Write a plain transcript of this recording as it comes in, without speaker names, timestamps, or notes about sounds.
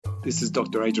This is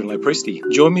Dr. Adrian Lopresti.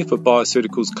 Join me for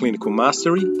Bioceuticals Clinical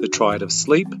Mastery, the triad of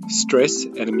sleep, stress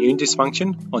and immune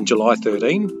dysfunction on July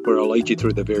 13, where I'll lead you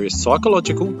through the various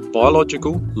psychological,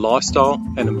 biological, lifestyle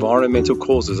and environmental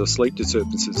causes of sleep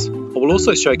disturbances. I will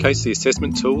also showcase the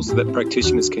assessment tools that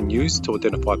practitioners can use to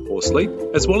identify poor sleep,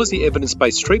 as well as the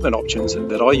evidence-based treatment options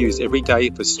that I use every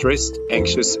day for stressed,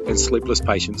 anxious and sleepless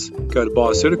patients. Go to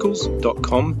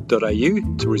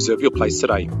bioceuticals.com.au to reserve your place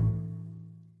today.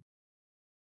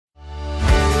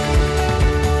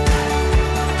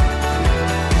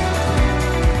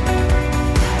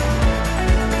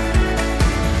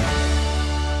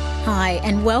 Hi,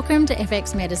 and welcome to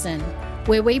FX Medicine,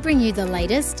 where we bring you the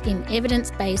latest in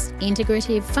evidence-based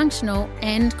integrative, functional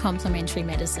and complementary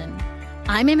medicine.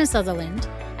 I'm Emma Sutherland,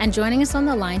 and joining us on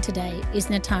the line today is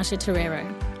Natasha Torero.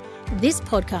 This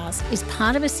podcast is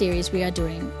part of a series we are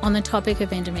doing on the topic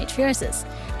of endometriosis,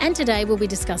 and today we'll be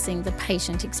discussing the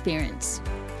patient experience.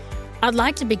 I'd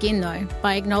like to begin, though,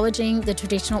 by acknowledging the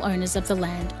traditional owners of the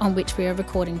land on which we are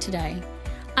recording today.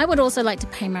 I would also like to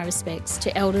pay my respects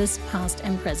to elders past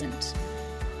and present.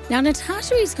 Now,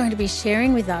 Natasha is going to be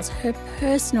sharing with us her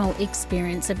personal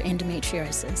experience of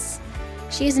endometriosis.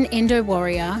 She is an endo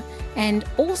warrior and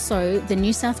also the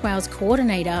New South Wales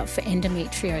coordinator for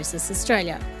Endometriosis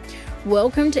Australia.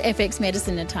 Welcome to FX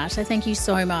Medicine, Natasha. Thank you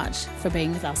so much for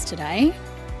being with us today.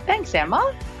 Thanks,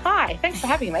 Emma. Hi, thanks for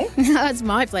having me. It's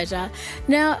my pleasure.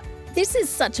 Now, this is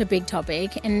such a big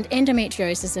topic, and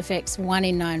endometriosis affects 1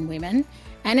 in 9 women.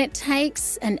 And it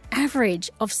takes an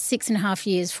average of 6.5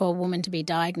 years for a woman to be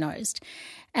diagnosed.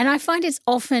 And I find it's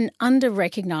often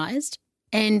under-recognised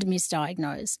and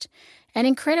misdiagnosed. And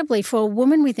incredibly, for a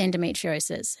woman with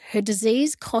endometriosis, her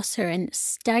disease costs her a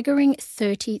staggering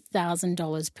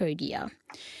 $30,000 per year.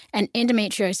 And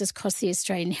endometriosis costs the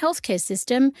Australian healthcare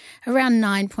system around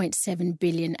 $9.7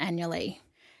 billion annually.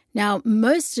 Now,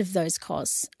 most of those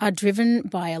costs are driven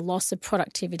by a loss of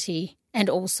productivity and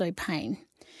also pain.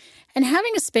 And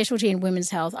having a specialty in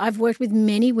women's health, I've worked with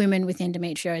many women with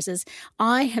endometriosis.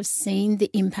 I have seen the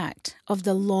impact of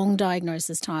the long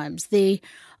diagnosis times,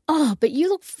 but you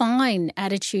look fine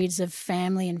attitudes of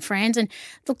family and friends, and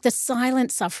look, the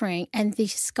silent suffering and the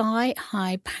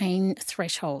sky-high pain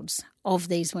thresholds of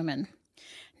these women.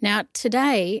 Now,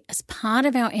 today, as part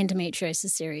of our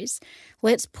endometriosis series,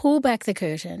 let's pull back the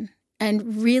curtain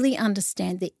and really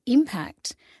understand the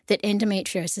impact that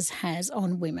endometriosis has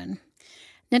on women.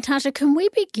 Natasha, can we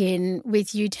begin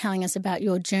with you telling us about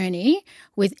your journey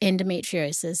with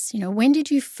endometriosis? When did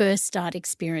you first start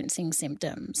experiencing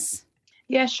symptoms?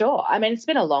 Yeah, sure. I mean, it's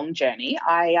been a long journey.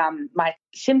 My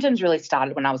symptoms really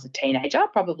started when I was a teenager,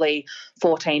 probably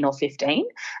 14 or 15,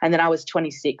 and then I was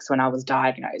 26 when I was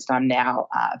diagnosed. I'm now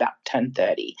about to turn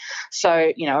 30.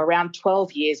 So, around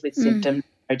 12 years with symptoms.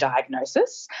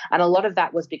 Diagnosis, and a lot of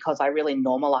that was because I really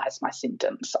normalized my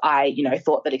symptoms. I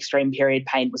thought that extreme period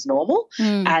pain was normal,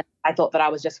 and I thought that I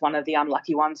was just one of the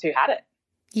unlucky ones who had it.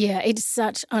 Yeah,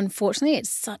 unfortunately, it's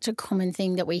such a common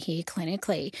thing that we hear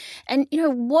clinically. And,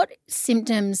 what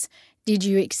symptoms did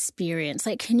you experience?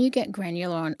 Can you get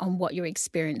granular on what you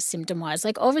experienced symptom-wise?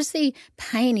 Obviously,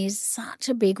 pain is such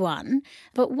a big one,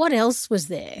 but what else was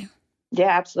there?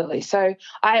 Yeah, absolutely. So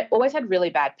I always had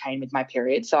really bad pain with my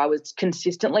period. So I was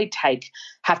consistently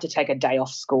have to take a day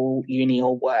off school, uni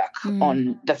or work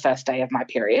on the first day of my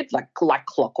period, like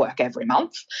clockwork every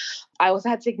month. I also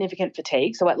had significant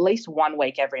fatigue. So at least 1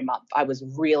 week every month, I was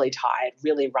really tired,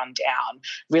 really run down,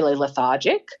 really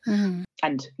lethargic, and,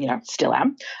 still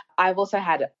am. I've also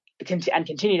had and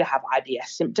continue to have IBS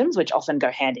symptoms, which often go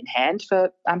hand in hand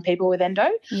for people with endo.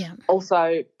 Yeah.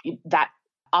 Also, that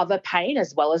other pain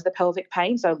as well as the pelvic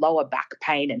pain, so lower back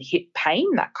pain and hip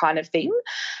pain, that kind of thing.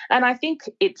 And I think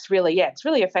it's really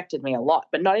affected me a lot,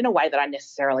 but not in a way that I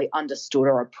necessarily understood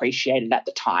or appreciated at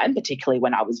the time, particularly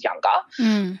when I was younger.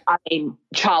 I mean,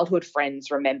 childhood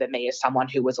friends remember me as someone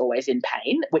who was always in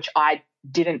pain, which I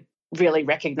didn't really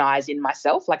recognize in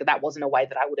myself. That wasn't a way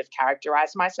that I would have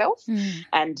characterized myself.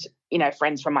 And,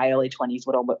 friends from my early 20s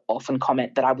would often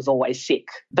comment that I was always sick,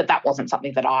 but that wasn't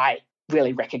something that I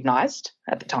really recognised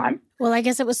at the time. Well, I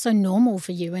guess it was so normal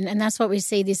for you, and that's what we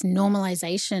see, this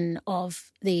normalisation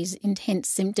of these intense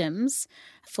symptoms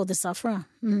for the sufferer.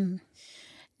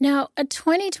 Now, a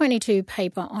 2022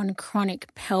 paper on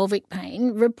chronic pelvic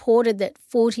pain reported that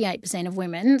 48% of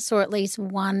women saw at least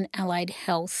one allied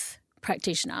health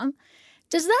practitioner.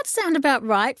 Does that sound about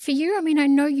right for you? I mean, I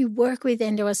know you work with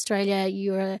Endo Australia,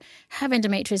 you have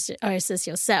endometriosis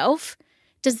yourself.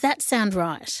 Does that sound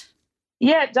right?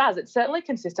 Yeah, it does. It's certainly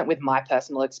consistent with my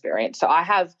personal experience. So I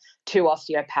have 2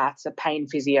 osteopaths, a pain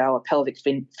physio, a pelvic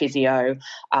physio,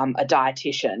 a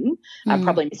dietitian. I'm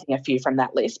probably missing a few from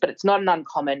that list, but it's not an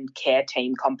uncommon care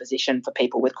team composition for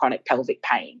people with chronic pelvic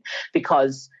pain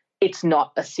because it's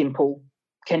not a simple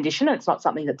condition. It's not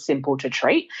something that's simple to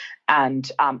treat,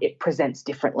 and it presents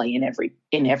differently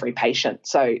in every patient.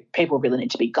 So people really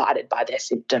need to be guided by their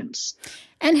symptoms.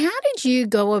 And how did you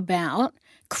go about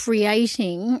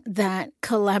creating that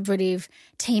collaborative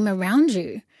team around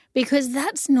you? Because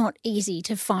that's not easy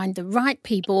to find the right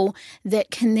people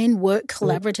that can then work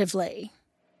collaboratively.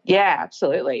 Yeah,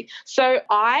 absolutely. So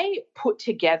I put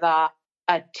together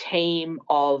a team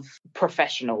of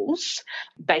professionals,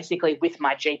 basically with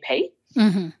my GP.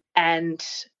 Mm-hmm. And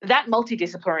that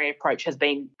multidisciplinary approach has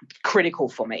been critical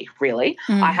for me, really.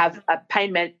 I have a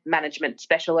pain management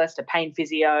specialist, a pain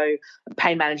physio, a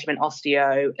pain management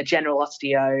osteo, a general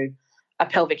osteo, a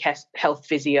pelvic health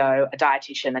physio, a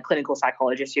dietitian, a clinical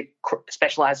psychologist who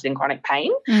specialises in chronic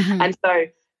pain. Mm-hmm. And so,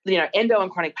 endo and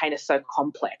chronic pain is so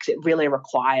complex. It really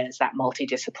requires that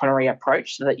multidisciplinary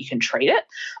approach so that you can treat it.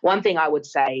 One thing I would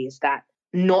say is that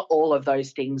not all of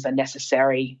those things are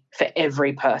necessary for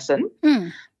every person.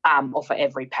 Or for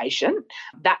every patient.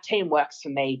 That team works for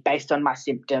me based on my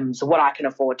symptoms, what I can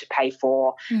afford to pay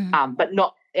for, but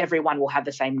not everyone will have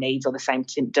the same needs or the same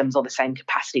symptoms or the same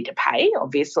capacity to pay,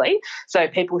 obviously. So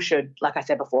people should, like I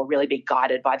said before, really be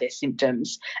guided by their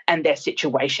symptoms and their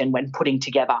situation when putting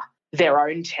together their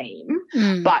own team.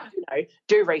 But,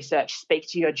 do research, speak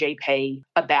to your GP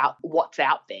about what's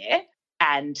out there.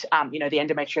 And, the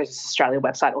Endometriosis Australia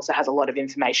website also has a lot of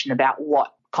information about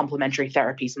what complementary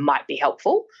therapies might be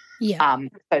helpful so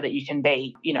that you can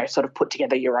be, sort of put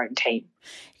together your own team.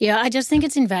 Yeah, I just think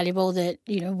it's invaluable that,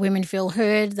 women feel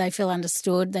heard, they feel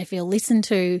understood, they feel listened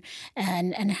to,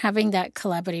 and having that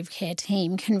collaborative care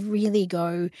team can really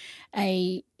go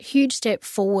a huge step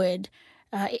forward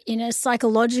in a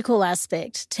psychological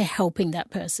aspect to helping that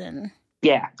person.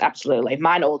 Yeah, absolutely.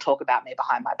 Mine all talk about me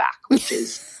behind my back, which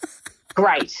is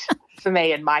great for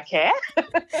me and my care.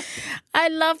 I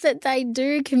love that they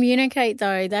do communicate,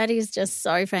 though. That is just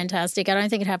so fantastic. I don't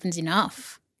think it happens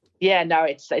enough. Yeah, no,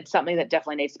 it's something that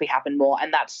definitely needs to be happen more,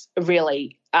 and that's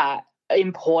really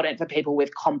important for people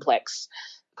with complex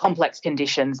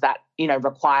conditions that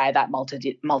require that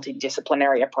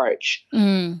multidisciplinary approach.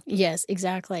 Yes,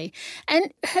 exactly.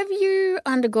 And have you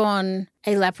undergone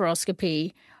a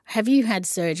laparoscopy? Have you had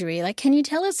surgery? Can you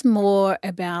tell us more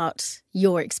about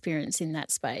your experience in that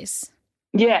space?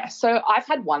 Yeah, so I've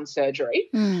had one surgery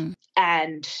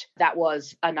and that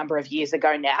was a number of years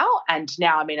ago now. And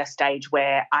now I'm in a stage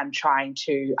where I'm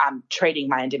treating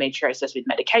my endometriosis with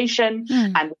medication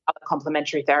and with other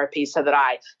complementary therapies so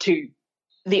that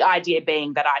the idea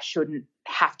being that I shouldn't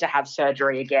have to have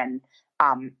surgery again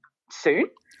soon.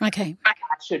 Okay. I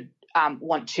should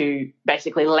want to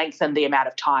basically lengthen the amount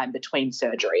of time between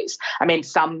surgeries. I mean,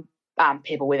 some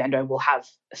people with endo will have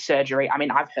surgery. I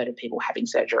mean, I've heard of people having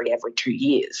surgery every 2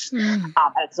 years. And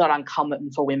it's not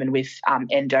uncommon for women with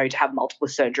endo to have multiple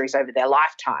surgeries over their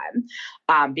lifetime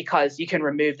because you can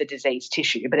remove the diseased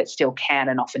tissue, but it still can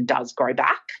and often does grow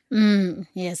back.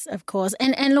 Yes, of course.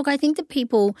 And look, I think that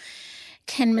people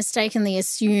can mistakenly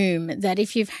assume that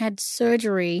if you've had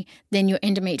surgery, then your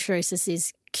endometriosis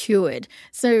is cured.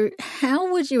 So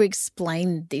how would you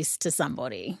explain this to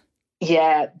somebody?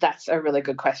 Yeah, that's a really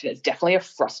good question. It's definitely a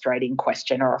frustrating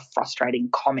question or a frustrating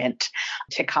comment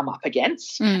to come up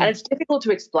against. And it's difficult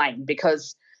to explain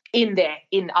because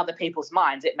in other people's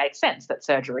minds, it makes sense that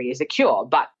surgery is a cure.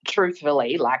 But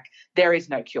truthfully, there is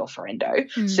no cure for endo.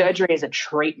 Surgery is a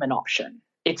treatment option.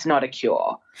 It's not a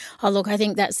cure. Oh, look, I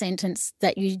think that sentence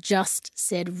that you just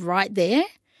said right there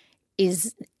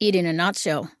is it in a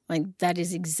nutshell. That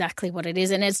is exactly what it is.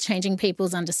 And it's changing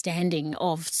people's understanding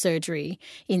of surgery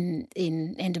in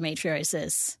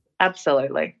endometriosis.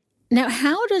 Absolutely. Now,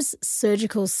 how does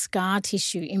surgical scar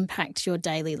tissue impact your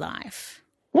daily life?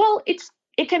 Well,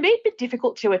 it can be a bit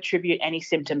difficult to attribute any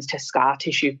symptoms to scar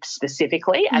tissue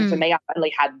specifically. And for me, I've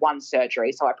only had one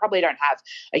surgery, so I probably don't have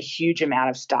a huge amount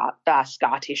of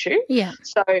scar tissue. Yeah.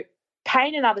 So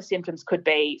pain and other symptoms could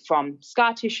be from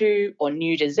scar tissue or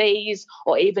new disease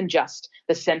or even just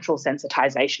the central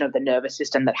sensitization of the nervous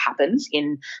system that happens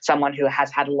in someone who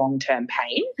has had long-term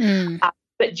pain.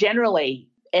 But generally,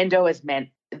 endo is meant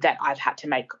that I've had to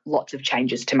make lots of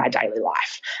changes to my daily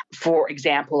life. For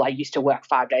example, I used to work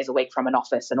 5 days a week from an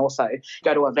office and also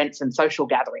go to events and social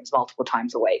gatherings multiple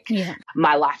times a week. Yeah.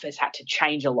 My life has had to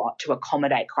change a lot to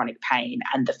accommodate chronic pain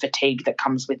and the fatigue that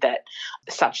comes with it,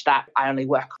 such that I only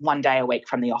work 1 day a week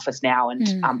from the office now and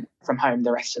from home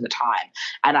the rest of the time.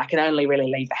 And I can only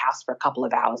really leave the house for a couple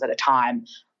of hours at a time,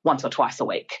 once or twice a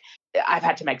week. I've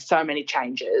had to make so many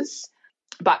changes,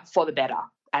 but for the better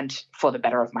and for the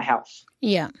better of my health.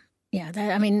 Yeah. Yeah.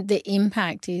 The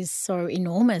impact is so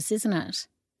enormous, isn't it?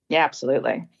 Yeah,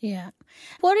 absolutely. Yeah.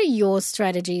 What are your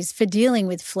strategies for dealing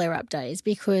with flare-up days?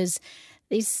 Because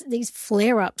these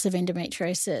flare-ups of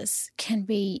endometriosis can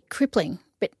be crippling.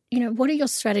 But, what are your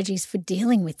strategies for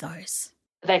dealing with those?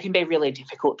 They can be really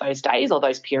difficult those days or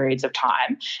those periods of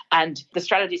time. And the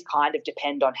strategies kind of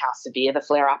depend on how severe the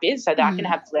flare-up is. So that I can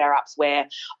have flare-ups where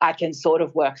I can sort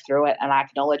of work through it and I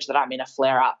acknowledge that I'm in a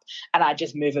flare-up and I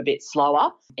just move a bit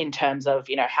slower in terms of,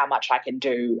 how much I can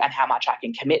do and how much I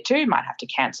can commit to. Might have to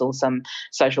cancel some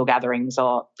social gatherings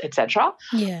or etc.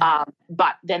 Yeah.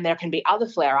 But then there can be other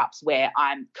flare-ups where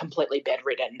I'm completely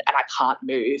bedridden and I can't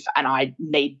move and I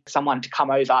need someone to come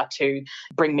over to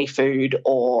bring me food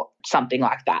or something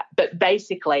like that. But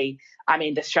basically,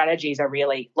 the strategies are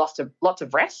really lots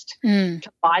of rest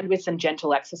combined with some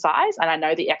gentle exercise. And I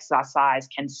know the exercise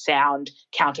can sound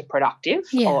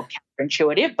counterproductive or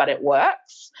counterintuitive, but it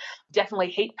works. Definitely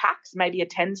heat packs, maybe a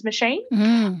TENS machine,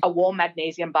 a warm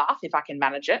magnesium bath if I can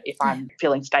manage it, if I'm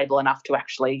feeling stable enough to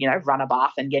actually, run a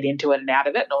bath and get into it and out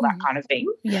of it and all that kind of thing.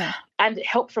 Yeah. And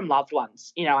help from loved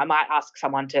ones. I might ask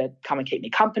someone to come and keep me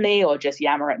company or just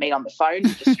yammer at me on the phone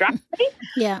to distract me.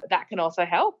 Yeah. That can also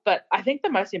help. But I think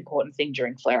the most important thing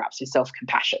during flare-ups is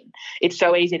self-compassion. It's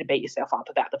so easy to beat yourself up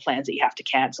about the plans that you have to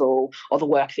cancel or the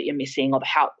work that you're missing or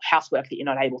the housework that you're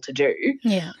not able to do.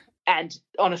 Yeah. And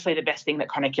honestly, the best thing that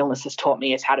chronic illness has taught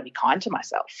me is how to be kind to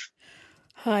myself.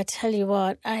 Oh, I tell you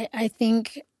what, I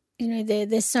think,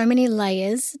 there's so many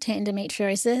layers to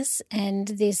endometriosis, and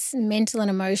this mental and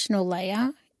emotional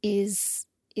layer is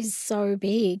so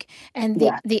big. And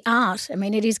the art,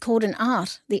 it is called an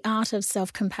art. The art of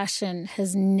self-compassion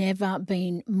has never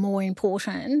been more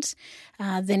important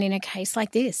than in a case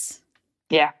like this.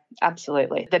 Yeah,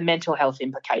 absolutely. The mental health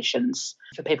implications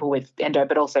for people with endo,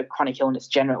 but also chronic illness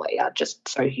generally, are just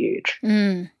so huge.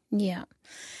 Yeah.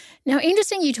 Now,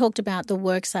 interesting you talked about the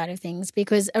work side of things,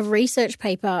 because a research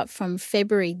paper from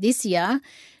February this year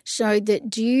showed that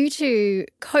due to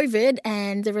COVID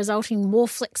and the resulting more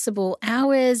flexible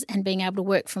hours and being able to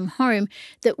work from home,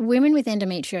 that women with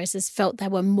endometriosis felt they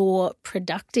were more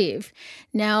productive.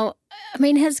 Now,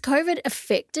 has COVID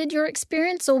affected your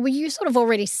experience, or were you sort of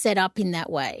already set up in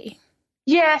that way?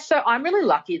 Yeah, so I'm really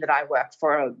lucky that I work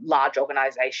for a large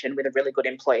organisation with a really good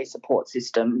employee support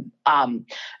system,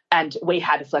 and we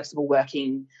had flexible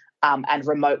working and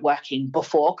remote working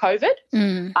before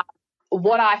COVID.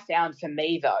 What I found for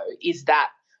me, though, is that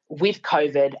with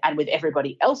COVID and with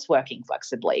everybody else working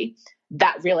flexibly,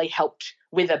 that really helped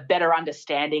with a better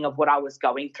understanding of what I was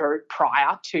going through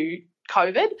prior to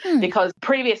COVID, because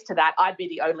previous to that, I'd be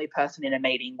the only person in a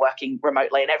meeting working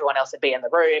remotely and everyone else would be in the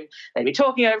room. They'd be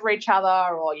talking over each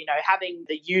other or, having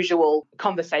the usual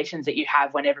conversations that you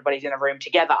have when everybody's in a room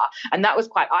together. And that was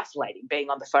quite isolating, being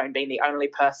on the phone, being the only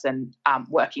person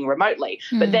working remotely.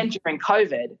 But then during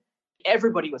COVID,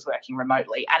 everybody was working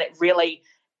remotely, and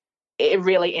it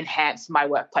really enhanced my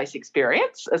workplace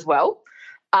experience as well.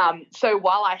 So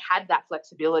while I had that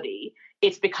flexibility,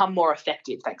 it's become more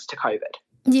effective thanks to COVID.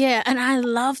 Yeah, and I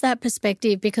love that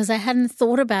perspective, because I hadn't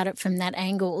thought about it from that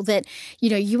angle, that,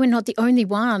 you are not the only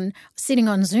one sitting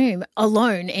on Zoom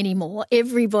alone anymore.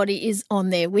 Everybody is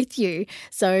on there with you.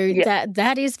 So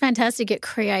that is fantastic. It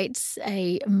creates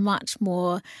a much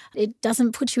more, it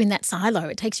doesn't put you in that silo.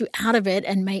 It takes you out of it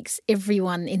and makes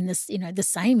everyone in this, the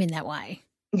same in that way.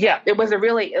 Yeah, it was a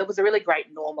really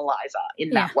great normalizer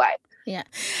in that way. Yeah.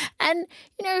 And,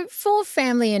 for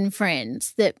family and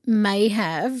friends that may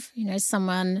have,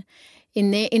 someone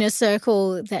in a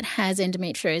circle that has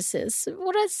endometriosis,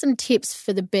 what are some tips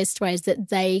for the best ways that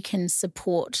they can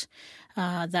support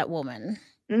that woman?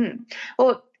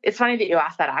 Well, it's funny that you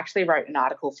asked that. I actually wrote an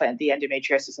article for the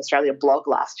Endometriosis Australia blog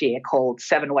last year called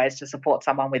 7 Ways to Support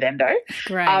Someone with Endo.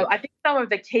 Great. I think some of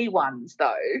the key ones,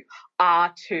 though,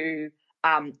 are to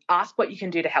ask what you can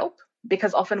do to help,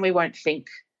 because often we won't think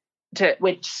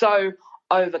we're so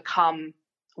overcome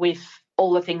with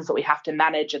all the things that we have to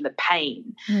manage and the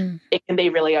pain. It can be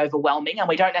really overwhelming, and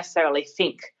we don't necessarily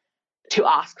think to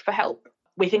ask for help.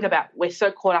 We're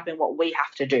so caught up in what we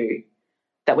have to do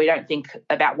that we don't think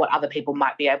about what other people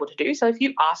might be able to do. So if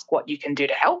you ask what you can do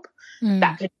to help,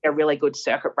 that could be a really good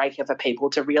circuit breaker for people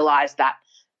to realise that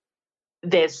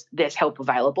there's help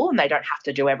available and they don't have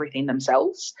to do everything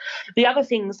themselves. The other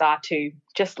things are to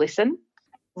just listen.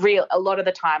 A lot of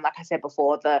the time, like I said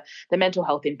before, the mental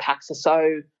health impacts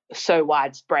are so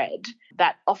widespread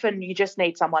that often you just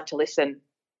need someone to listen.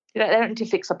 They don't need to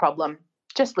fix a problem.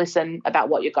 Just listen about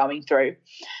what you're going through.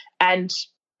 And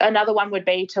another one would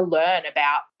be to learn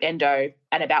about endo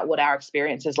and about what our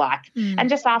experience is like and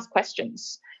just ask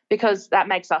questions, because that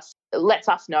lets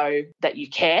us know that you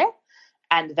care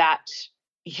and that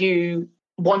you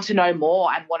want to know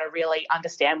more and want to really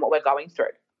understand what we're going through.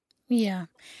 Yeah.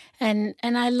 And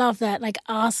I love that. Like,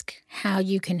 ask how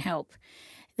you can help.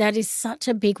 That is such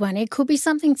a big one. It could be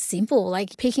something simple,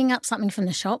 like picking up something from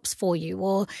the shops for you,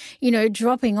 or,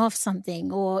 dropping off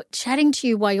something, or chatting to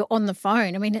you while you're on the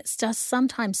phone. I mean, it's just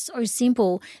sometimes so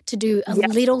simple to do a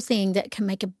little thing that can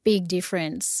make a big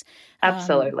difference.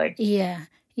 Absolutely.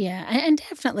 Yeah, and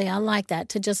definitely I like that,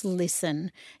 to just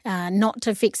listen, not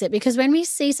to fix it, because when we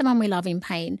see someone we love in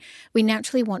pain, we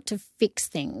naturally want to fix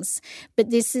things.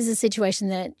 But this is a situation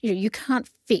that you can't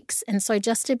fix, and so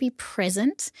just to be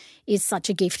present is such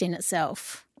a gift in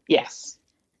itself. Yes.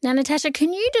 Now, Natasha,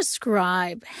 can you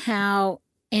describe how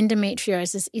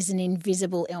endometriosis is an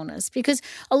invisible illness? Because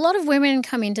a lot of women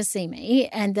come in to see me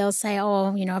and they'll say,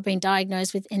 I've been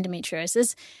diagnosed with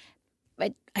endometriosis,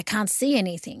 but I can't see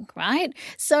anything, right?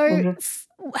 So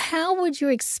how would you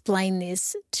explain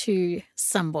this to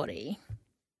somebody?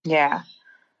 Yeah.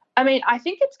 I mean, I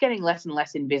think it's getting less and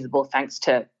less invisible thanks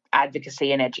to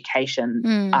advocacy and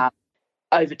education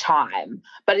over time,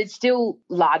 but it's still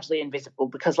largely invisible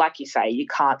because, like you say, you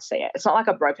can't see it. It's not like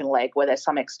a broken leg where there's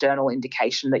some external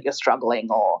indication that you're struggling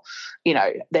or,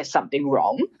 there's something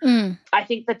wrong. I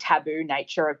think the taboo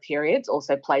nature of periods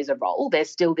also plays a role. There's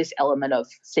still this element of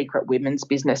secret women's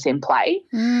business in play.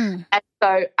 And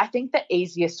so I think the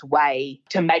easiest way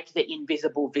to make the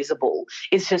invisible visible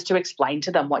is just to explain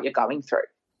to them what you're going through.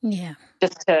 Yeah.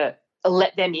 Just to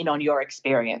let them in on your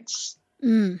experience.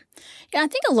 Yeah, I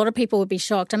think a lot of people would be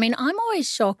shocked. I mean, I'm always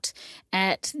shocked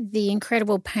at the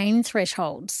incredible pain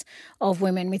thresholds of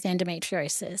women with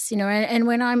endometriosis, and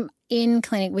when I'm in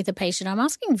clinic with a patient, I'm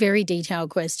asking very detailed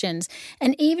questions.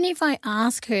 And even if I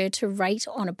ask her to rate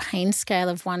on a pain scale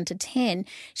of 1 to 10,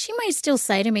 she may still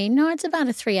say to me, no, it's about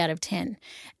a 3 out of 10.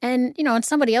 And, on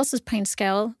somebody else's pain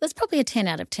scale, that's probably a 10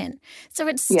 out of 10. So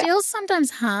it's still sometimes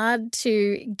hard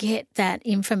to get that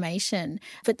information.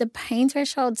 But the pain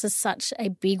thresholds are such a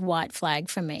big white flag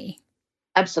for me.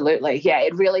 Absolutely. Yeah,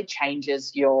 it really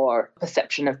changes your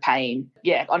perception of pain,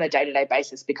 on a day-to-day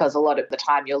basis, because a lot of the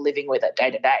time you're living with it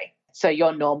day to day. So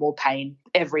your normal pain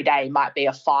every day might be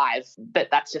a 5, but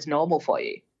that's just normal for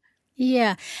you.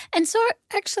 Yeah. And so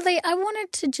actually I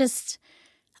wanted to just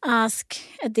ask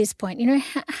at this point,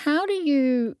 how do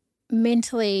you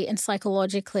mentally and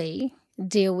psychologically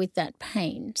deal with that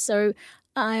pain? So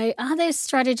are there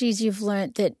strategies you've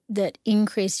learnt that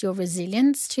increase your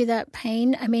resilience to that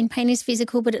pain? I mean, pain is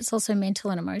physical, but it's also mental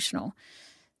and emotional.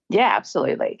 Yeah,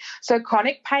 absolutely. So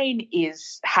chronic pain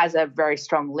has a very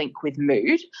strong link with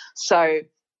mood. So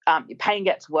pain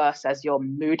gets worse as your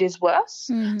mood is worse.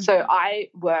 So I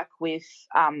work with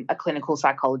a clinical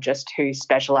psychologist who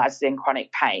specialises in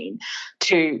chronic pain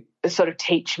to sort of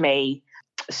teach me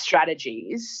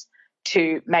strategies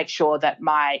to make sure that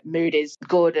my mood is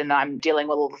good and I'm dealing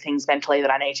with all the things mentally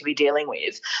that I need to be dealing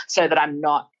with, so that I'm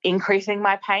not increasing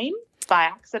my pain by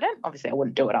accident. Obviously, I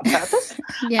wouldn't do it on purpose.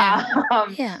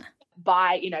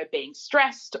 By, being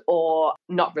stressed or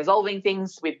not resolving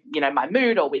things with, my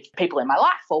mood or with people in my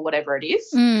life or whatever it is.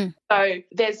 So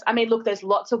there's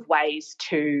lots of ways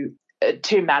to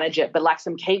manage it, but like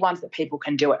some key ones that people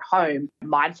can do at home: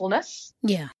 mindfulness,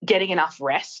 getting enough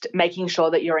rest, making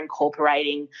sure that you're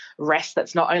incorporating rest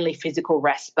that's not only physical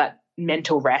rest but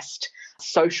mental rest,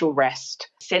 social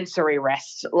rest, sensory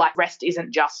rest. Like, rest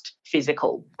isn't just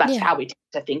physical. That's how we tend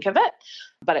to think of it,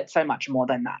 but it's so much more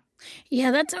than that. Yeah,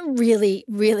 that's a really,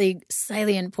 really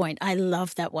salient point. I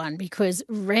love that one, because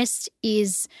rest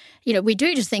is, we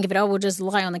do just think of it, we'll just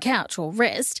lie on the couch or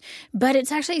rest, but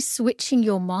it's actually switching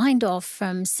your mind off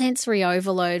from sensory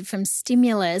overload, from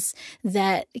stimulus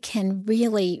that can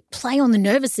really play on the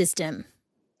nervous system.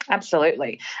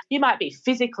 Absolutely. You might be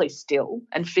physically still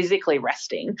and physically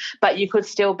resting, but you could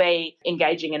still be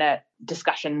engaging in a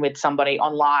discussion with somebody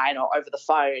online or over the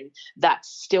phone that's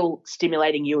still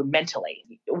stimulating you mentally.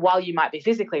 While you might be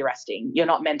physically resting, you're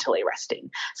not mentally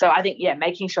resting. So I think,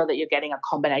 making sure that you're getting a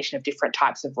combination of different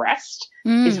types of rest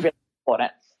is really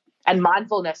important. And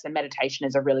mindfulness and meditation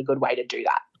is a really good way to do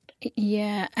that.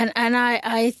 Yeah, and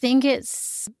I think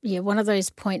it's one of those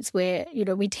points where,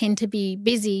 we tend to be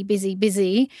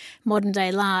busy, modern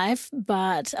day life,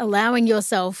 but allowing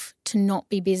yourself to not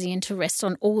be busy and to rest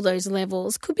on all those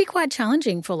levels could be quite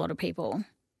challenging for a lot of people.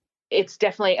 It's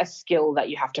definitely a skill that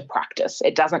you have to practice.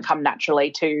 It doesn't come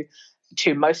naturally to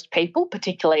most people,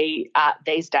 particularly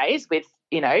these days with,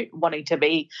 wanting to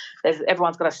be,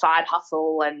 everyone's got a side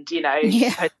hustle and,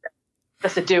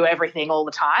 just to do everything all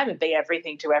the time and be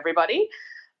everything to everybody.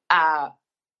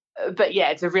 But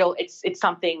yeah, it's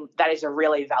something that is a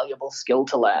really valuable skill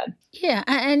to learn. Yeah.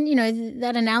 And,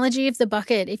 that analogy of the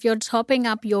bucket, if you're topping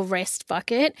up your rest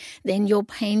bucket, then your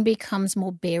pain becomes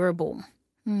more bearable.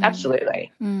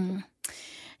 Absolutely.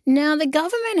 Now, the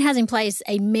government has in place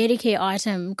a Medicare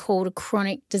item called a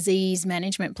chronic disease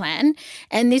management plan,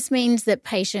 and this means that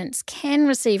patients can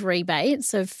receive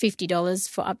rebates of $50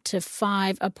 for up to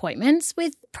 5 appointments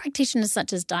with practitioners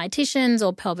such as dietitians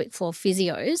or pelvic floor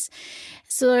physios.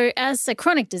 So as a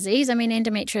chronic disease,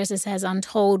 endometriosis has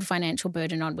untold financial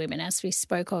burden on women, as we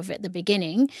spoke of at the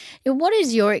beginning. What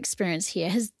is your experience here?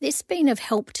 Has this been of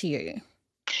help to you?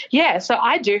 Yeah, so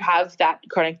I do have that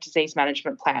chronic disease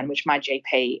management plan, which my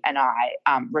GP and I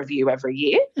review every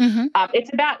year. Mm-hmm.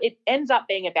 It ends up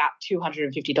being about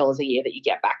 $250 a year that you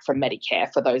get back from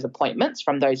Medicare for those appointments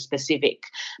from those specific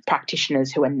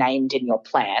practitioners who are named in your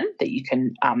plan that you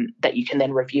can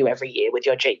then review every year with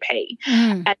your GP.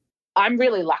 Mm. And I'm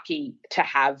really lucky to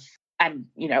have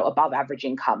above average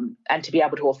income and to be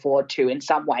able to afford to, in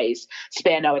some ways,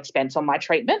 spare no expense on my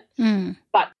treatment.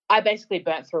 But I basically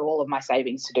burnt through all of my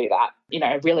savings to do that.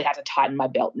 I really had to tighten my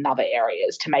belt in other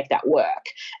areas to make that work.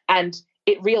 And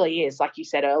it really is, like you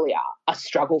said earlier, a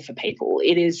struggle for people.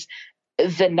 It is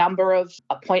the number of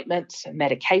appointments,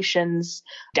 medications,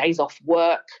 days off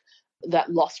work,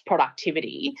 that lost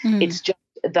productivity. It's just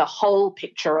the whole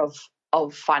picture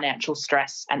of financial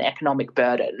stress and economic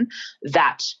burden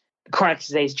that chronic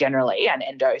disease generally and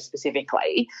endo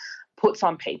specifically puts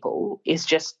on people is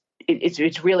just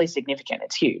it's really significant.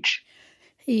 It's huge.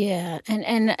 Yeah,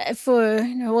 and for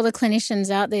all the clinicians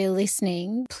out there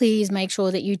listening, please make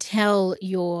sure that you tell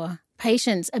your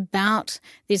patients about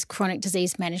this chronic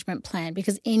disease management plan,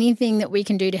 because anything that we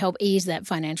can do to help ease that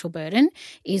financial burden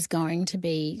is going to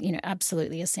be,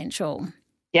 absolutely essential.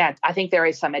 Yeah, I think there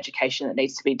is some education that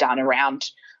needs to be done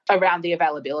around the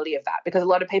availability of that, because a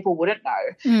lot of people wouldn't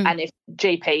know. And if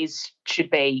GPs should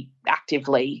be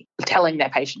actively telling their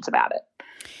patients about it.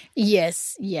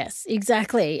 Yes,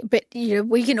 exactly. But,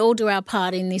 we can all do our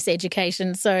part in this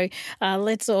education. So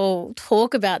let's all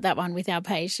talk about that one with our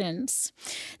patients.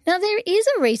 Now, there is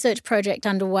a research project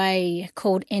underway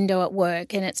called Endo at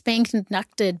Work, and it's being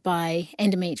conducted by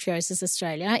Endometriosis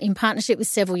Australia in partnership with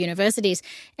several universities.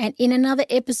 And in another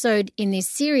episode in this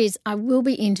series, I will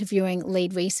be interviewing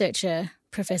lead researcher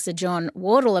Professor John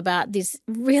Wardle about this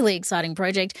really exciting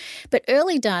project. But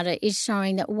early data is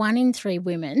showing that 1 in 3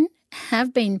 women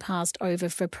have been passed over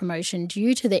for promotion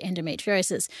due to their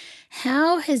endometriosis.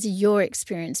 How has your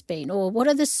experience been, or what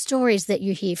are the stories that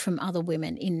you hear from other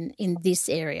women in this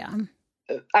area?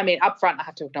 Up front, I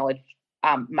have to acknowledge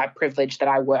my privilege that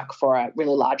I work for a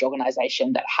really large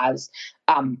organisation that has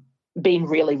been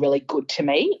really, really good to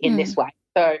me in this way.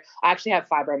 So I actually have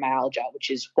fibromyalgia, which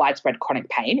is widespread chronic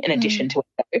pain in addition to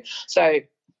endo. So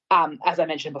as I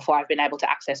mentioned before, I've been able to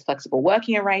access flexible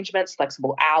working arrangements,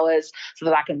 flexible hours, so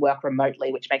that I can work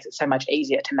remotely, which makes it so much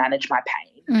easier to manage my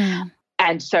pain.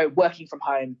 And so working from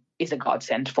home is a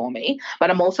godsend for me.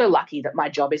 But I'm also lucky that my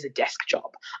job is a desk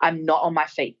job. I'm not on my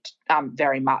feet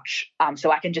very much.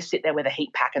 So I can just sit there with a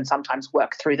heat pack and sometimes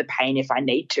work through the pain if I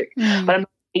need to. But I'm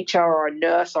teacher or a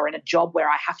nurse or in a job where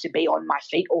I have to be on my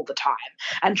feet all the time.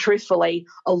 And truthfully,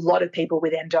 a lot of people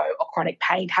with endo or chronic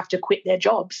pain have to quit their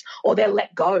jobs, or they're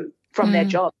let go from their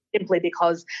job simply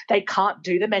because they can't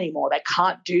do them anymore. They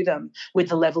can't do them with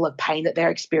the level of pain that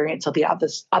they're experiencing or the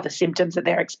other symptoms that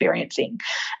they're experiencing.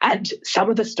 And some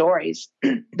of the stories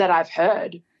that I've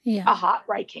heard are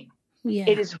heartbreaking. Yeah.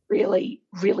 It is really,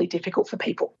 really difficult for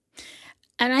people.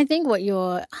 And I think what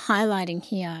you're highlighting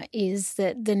here is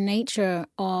that the nature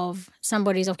of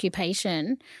somebody's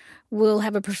occupation will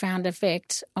have a profound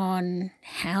effect on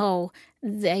how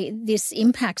this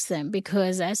impacts them,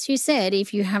 because, as you said,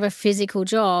 if you have a physical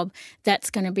job, that's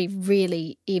going to be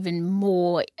really even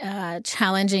more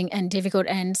challenging and difficult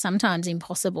and sometimes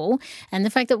impossible. And the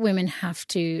fact that women have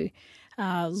to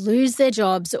lose their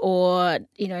jobs or,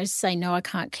 say, no, I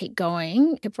can't keep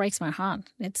going, it breaks my heart.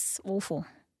 It's awful.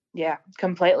 Yeah,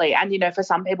 completely. And, for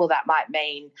some people that might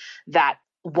mean that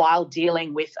while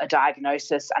dealing with a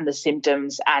diagnosis and the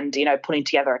symptoms and, putting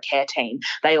together a care team,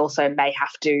 they also may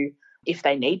have to if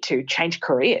they need to, change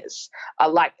careers.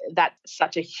 Like that's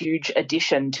such a huge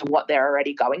addition to what they're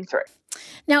already going through.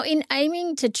 Now, in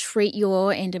aiming to treat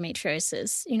your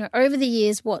endometriosis, over the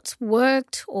years, what's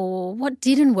worked or what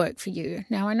didn't work for you?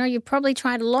 Now, I know you've probably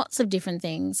tried lots of different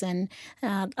things, and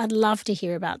I'd love to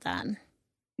hear about that.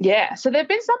 Yeah, so there have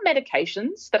been some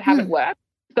medications that haven't worked.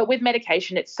 But with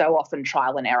medication, it's so often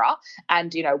trial and error.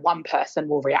 And, one person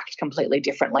will react completely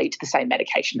differently to the same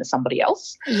medication as somebody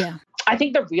else. Yeah. I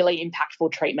think the really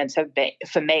impactful treatments have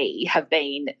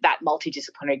been that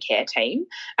multidisciplinary care team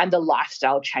and the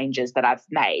lifestyle changes that I've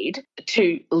made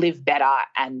to live better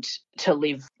and to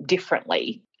live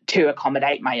differently to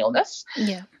accommodate my illness.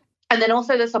 Yeah. And then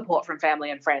also the support from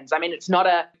family and friends. I mean, it's not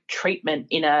a treatment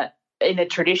in a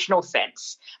traditional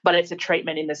sense, but it's a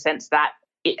treatment in the sense that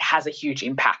it has a huge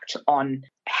impact on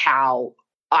how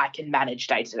I can manage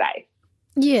day to day.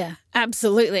 Yeah,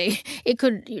 absolutely. It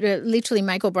could literally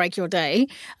make or break your day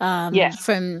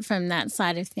from that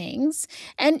side of things.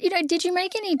 And, did you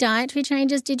make any dietary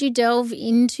changes? Did you delve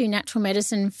into natural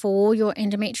medicine for your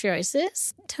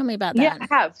endometriosis? Tell me about that. Yeah,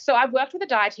 I have. So I've worked with a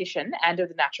dietitian and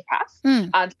with a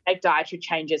naturopath to make dietary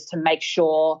changes to make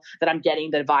sure that I'm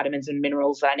getting the vitamins and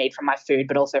minerals that I need from my food,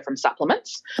 but also from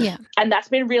supplements. Yeah. And that's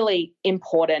been really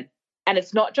important. And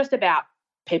it's not just about,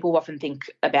 people often think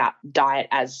about diet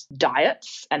as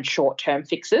diets and short-term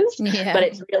fixes, but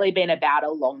it's really been about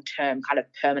a long-term kind of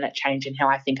permanent change in how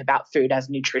I think about food as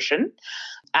nutrition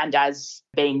and as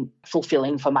being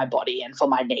fulfilling for my body and for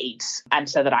my needs, and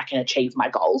so that I can achieve my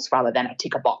goals rather than a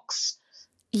tick a box.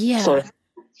 Yeah. Sort of.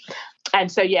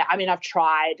 And so, I've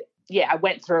tried, I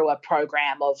went through a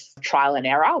program of trial and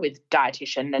error with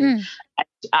dietitian and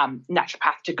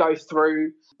naturopath to go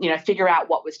through, figure out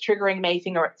what was triggering me,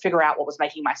 figure out what was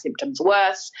making my symptoms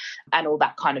worse and all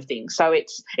that kind of thing. So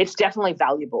it's definitely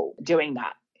valuable doing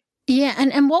that. Yeah.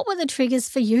 And what were the triggers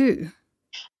for you?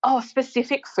 Oh,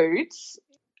 specific foods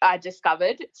I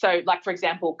discovered. So like, for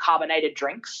example, carbonated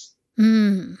drinks.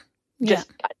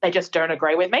 They just don't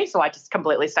agree with me. So I just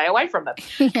completely stay away from them.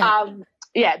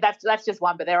 That's just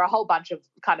one, but there are a whole bunch of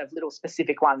kind of little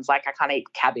specific ones, like I can't eat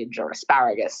cabbage or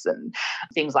asparagus and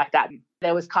things like that.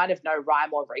 There was kind of no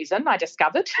rhyme or reason, I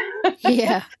discovered.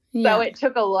 Yeah. So it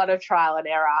took a lot of trial and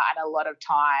error and a lot of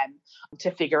time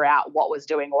to figure out what was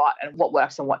doing what and what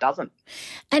works and what doesn't.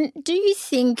 And do you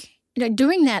think,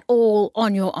 doing that all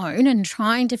on your own and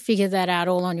trying to figure that out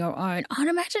all on your own, I'd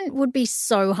imagine it would be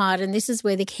so hard. And this is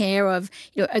where the care of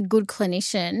a good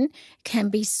clinician can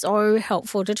be so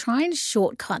helpful to try and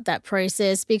shortcut that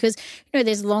process because,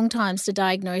 there's long times to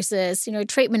diagnosis,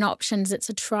 treatment options. It's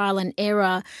a trial and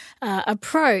error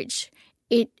approach.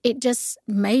 It just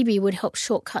maybe would help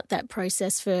shortcut that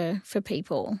process for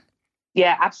people.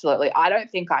 Yeah, absolutely. I don't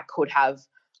think I could have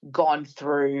gone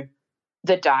through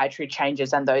the dietary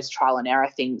changes and those trial and error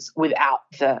things without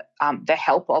the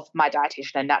help of my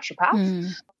dietitian and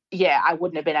naturopath. Yeah, I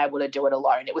wouldn't have been able to do it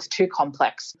alone. It was too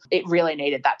complex. It really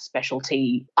needed that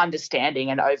specialty understanding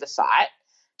and oversight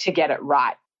to get it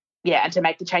right. Yeah, and to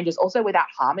make the changes also without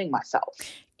harming myself.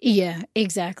 Yeah,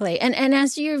 exactly. And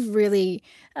as you've really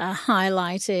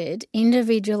highlighted,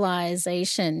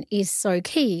 individualization is so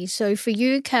key. So for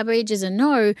you, cabbage is a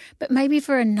no, but maybe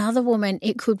for another woman,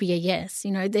 it could be a yes.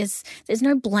 There's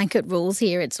no blanket rules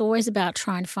here. It's always about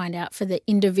trying to find out for the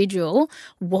individual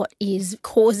what is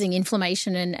causing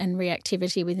inflammation and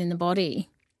reactivity within the body.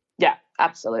 Yeah,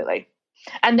 absolutely.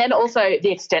 And then also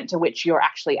the extent to which you're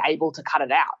actually able to cut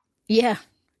it out. Yeah.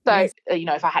 So,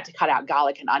 if I had to cut out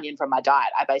garlic and onion from my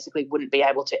diet, I basically wouldn't be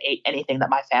able to eat anything that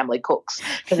my family cooks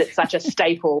because it's such a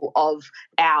staple of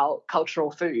our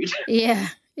cultural food.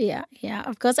 Yeah,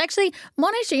 of course. Actually,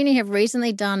 Monash Uni have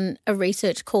recently done a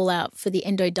research call out for the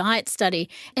Endo Diet study,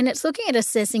 and it's looking at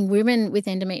assessing women with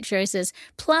endometriosis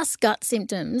plus gut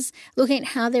symptoms, looking at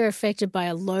how they're affected by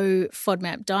a low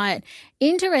FODMAP diet.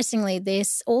 Interestingly, they're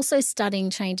also studying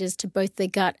changes to both the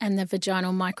gut and the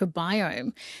vaginal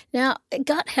microbiome. Now,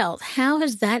 gut health, how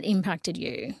has that impacted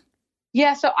you?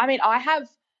 Yeah, so I have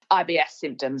IBS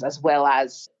symptoms as well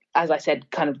as I said,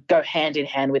 kind of go hand in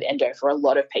hand with endo for a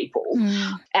lot of people.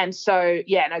 And so,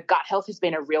 gut health has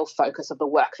been a real focus of the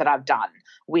work that I've done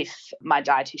with my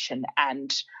dietitian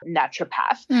and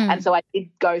naturopath. And so I did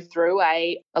go through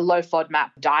a low FODMAP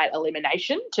diet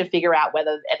elimination to figure out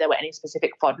whether there were any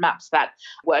specific FODMAPs that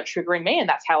were triggering me. And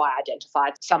that's how I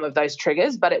identified some of those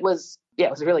triggers. But it was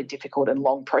a really difficult and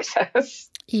long process.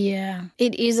 Yeah,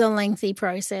 it is a lengthy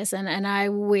process. And I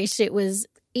wish it was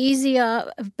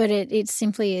easier, but it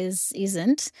simply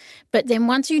isn't. But then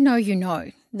once you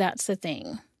know, that's the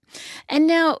thing. And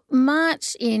now,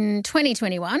 March in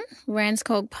 2021,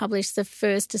 RANZCOG published the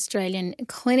first Australian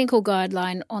clinical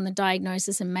guideline on the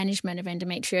diagnosis and management of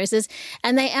endometriosis,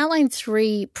 and they outlined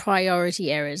 3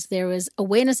 priority areas. There was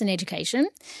awareness and education,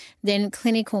 then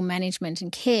clinical management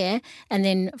and care, and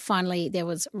then finally there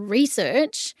was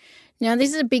research. Now,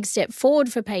 this is a big step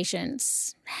forward for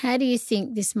patients. How do you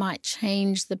think this might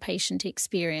change the patient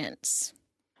experience?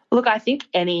 Look, I think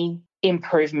any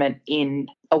improvement in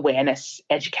awareness,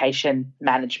 education,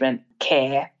 management,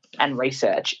 care and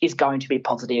research is going to be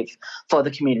positive for the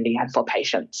community and for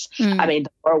patients. I mean,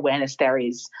 the more awareness there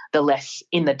is, the less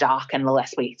in the dark and the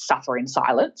less we suffer in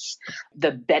silence.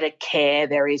 The better care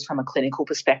there is from a clinical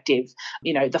perspective,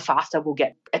 the faster we'll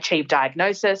get achieved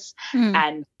diagnosis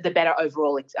and the better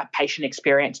overall patient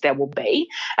experience there will be.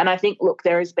 And I think, look,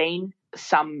 there has been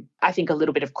a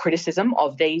little bit of criticism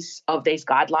of these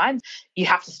guidelines. You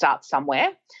have to start somewhere,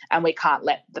 and we can't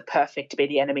let the perfect be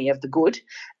the enemy of the good.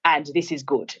 And this is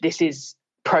good. This is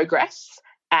progress,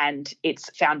 and it's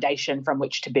foundation from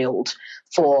which to build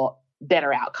for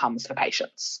better outcomes for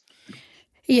patients.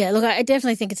 Yeah, look, I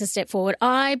definitely think it's a step forward.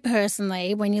 I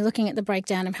personally, when you're looking at the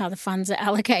breakdown of how the funds are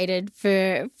allocated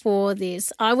for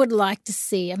this, I would like to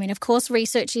see, of course,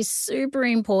 research is super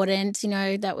important.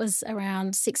 That was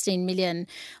around 16 million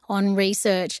on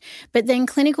research. But then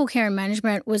clinical care and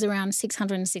management was around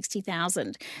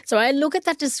 660,000. So I look at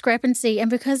that discrepancy, and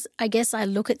because I guess I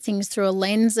look at things through a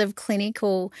lens of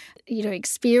clinical,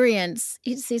 experience,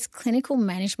 it's this clinical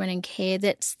management and care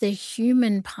that's the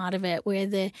human part of it, where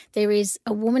there is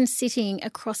a woman sitting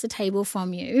across the table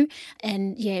from you.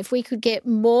 And yeah, if we could get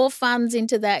more funds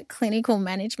into that clinical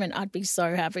management, I'd be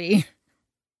so happy.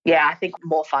 Yeah, I think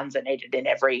more funds are needed in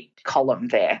every column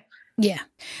there. Yeah.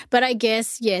 But I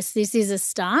guess, yes, this is a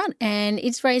start and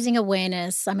it's raising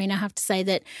awareness. I have to say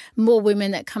that more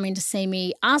women that come in to see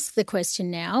me ask the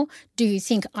question now, do you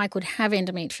think I could have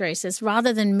endometriosis?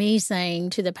 Rather than me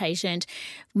saying to the patient,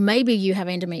 maybe you have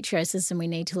endometriosis and we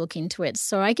need to look into it.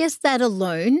 So I guess that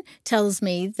alone tells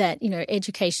me that,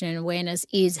 education and awareness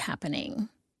is happening.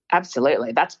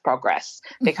 Absolutely. That's progress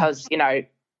because,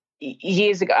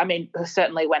 years ago,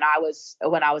 certainly when I was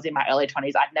in my early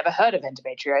 20s, I'd never heard of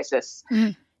endometriosis.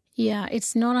 Yeah,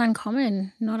 it's not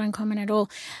uncommon at all.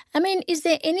 Is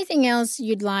there anything else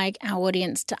you'd like our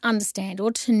audience to understand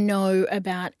or to know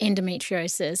about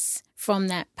endometriosis from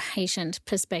that patient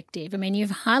perspective?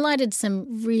 You've highlighted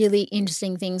some really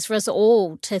interesting things for us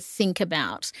all to think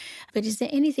about, but is there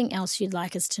anything else you'd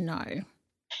like us to know?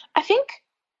 I think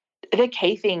the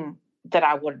key thing that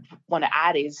I would want to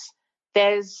add is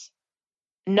there's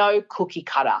no cookie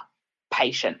cutter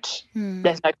patient.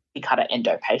 There's no cookie cutter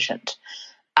endo patient.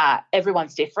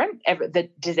 Everyone's different. The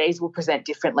disease will present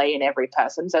differently in every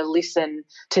person. So listen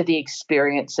to the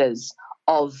experiences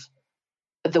of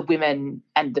the women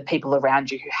and the people around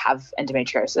you who have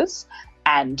endometriosis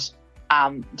and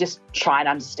just try and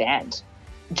understand.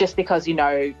 Just because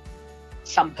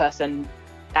some person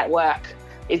at work,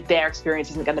 their experience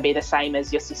isn't going to be the same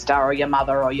as your sister or your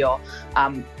mother or your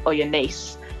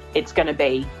niece. It's going to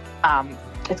be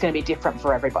different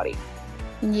for everybody.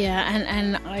 Yeah,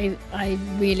 and I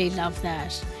really love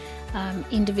that.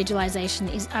 Individualisation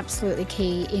is absolutely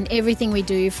key in everything we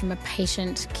do from a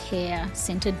patient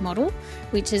care-centred model,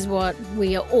 which is what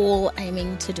we are all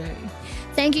aiming to do.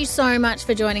 Thank you so much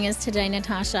for joining us today,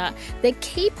 Natasha. The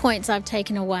key points I've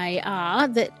taken away are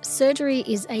that surgery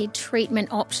is a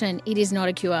treatment option. It is not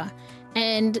a cure.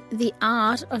 And the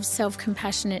art of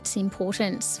self-compassionate's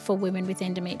importance for women with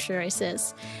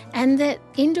endometriosis, and that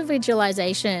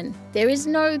individualisation, there is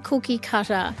no cookie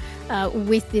cutter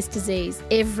with this disease.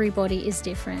 Everybody is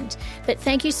different. But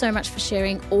thank you so much for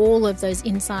sharing all of those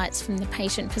insights from the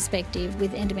patient perspective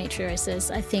with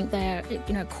endometriosis. I think they're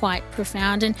quite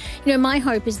profound. And my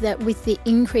hope is that with the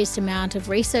increased amount of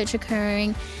research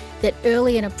occurring, that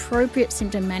early and appropriate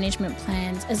symptom management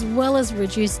plans, as well as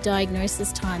reduced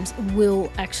diagnosis times,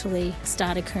 will actually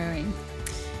start occurring.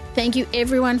 Thank you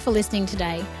everyone for listening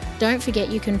today. Don't forget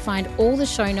you can find all the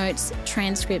show notes,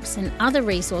 transcripts and other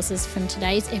resources from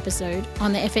today's episode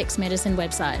on the FX Medicine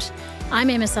website.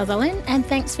 I'm Emma Sutherland and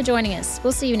thanks for joining us.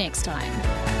 We'll see you next time.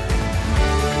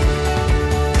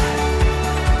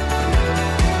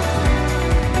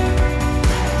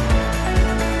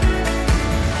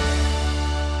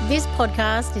 This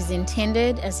podcast is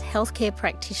intended as healthcare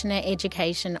practitioner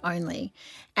education only,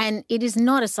 and it is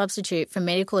not a substitute for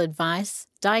medical advice,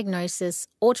 diagnosis,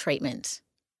 or treatment.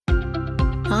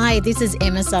 Hi, this is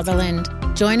Emma Sutherland.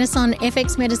 Join us on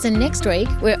FX Medicine next week,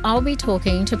 where I'll be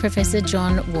talking to Professor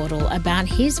John Wardle about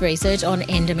his research on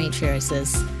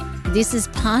endometriosis. This is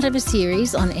part of a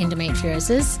series on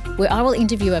endometriosis where I will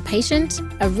interview a patient,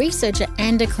 a researcher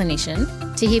and a clinician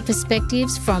to hear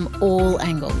perspectives from all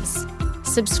angles.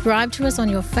 Subscribe to us on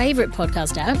your favourite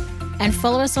podcast app and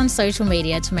follow us on social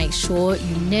media to make sure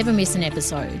you never miss an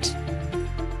episode.